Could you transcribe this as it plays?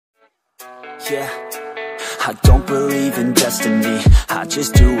yeah. I don't believe in destiny, I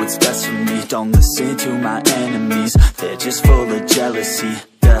just do what's best for me. Don't listen to my enemies, they're just full of jealousy.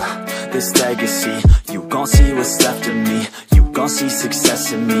 Yeah, this legacy, you gon' see what's left of me. You gon' see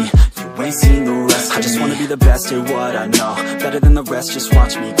success in me, you ain't seen the rest of me. I just wanna be the best at what I know, better than the rest, just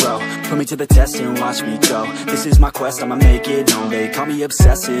watch me grow. Put me to the test and watch me go. This is my quest, I'ma make it known. They call me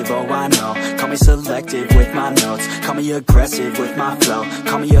obsessive, oh I know. Call me selective with my notes, call me aggressive with my flow,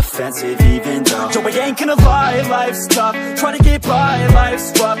 call me offensive even though yo, I ain't gonna lie, life's tough. Try to get by,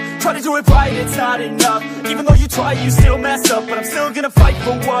 life's rough. Try to do it right, it's not enough. Even though you try, you still mess up. But I'm still gonna fight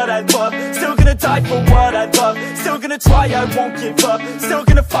for what I love, still gonna die for what I love, still gonna try, I won't give up, still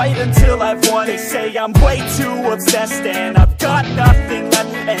gonna fight until I've won. They say I'm way too obsessed and I've got nothing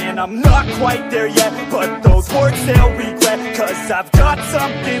left, and I'm not quite there yet, but those words they'll regret, cause I've got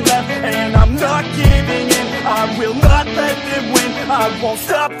something left and I'm not giving in. I will not let them win, I won't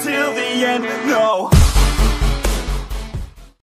stop till the end, no.